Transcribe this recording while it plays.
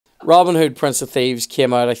Robin Hood, Prince of Thieves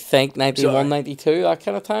came out, I think, 91, 92, that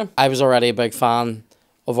kind of time. I was already a big fan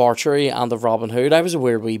of archery and of Robin Hood. I was a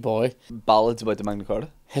weird wee boy. Ballads about the Magna Carta.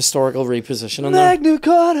 Historical repositioning there. Magna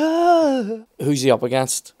Carta! Who's he up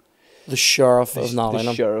against? The Sheriff of Nottingham.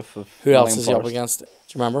 The Sheriff of Who else Nottingham is he up Forest. against? Do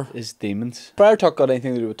you remember? His demons. Friar Tuck got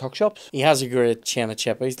anything to do with tuck shops? He has a great chain of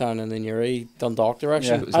chippies down in the Newry, Dundalk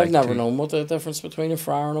direction. Yeah, it was I've like never two. known what the difference between a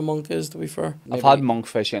friar and a monk is, to be fair. I've had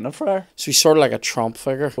monkfish in a friar. So he's sort of like a Trump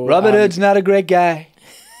figure. Robin Hood's not a great guy.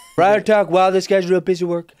 Friar Tuck, wow, this guy's a real piece of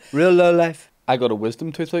work. Real low life. I got a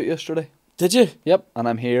wisdom tooth out yesterday. Did you? Yep, and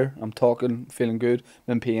I'm here. I'm talking, feeling good.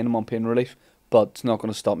 I'm in pain. I'm on pain relief. But it's not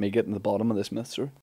going to stop me getting to the bottom of this myth story.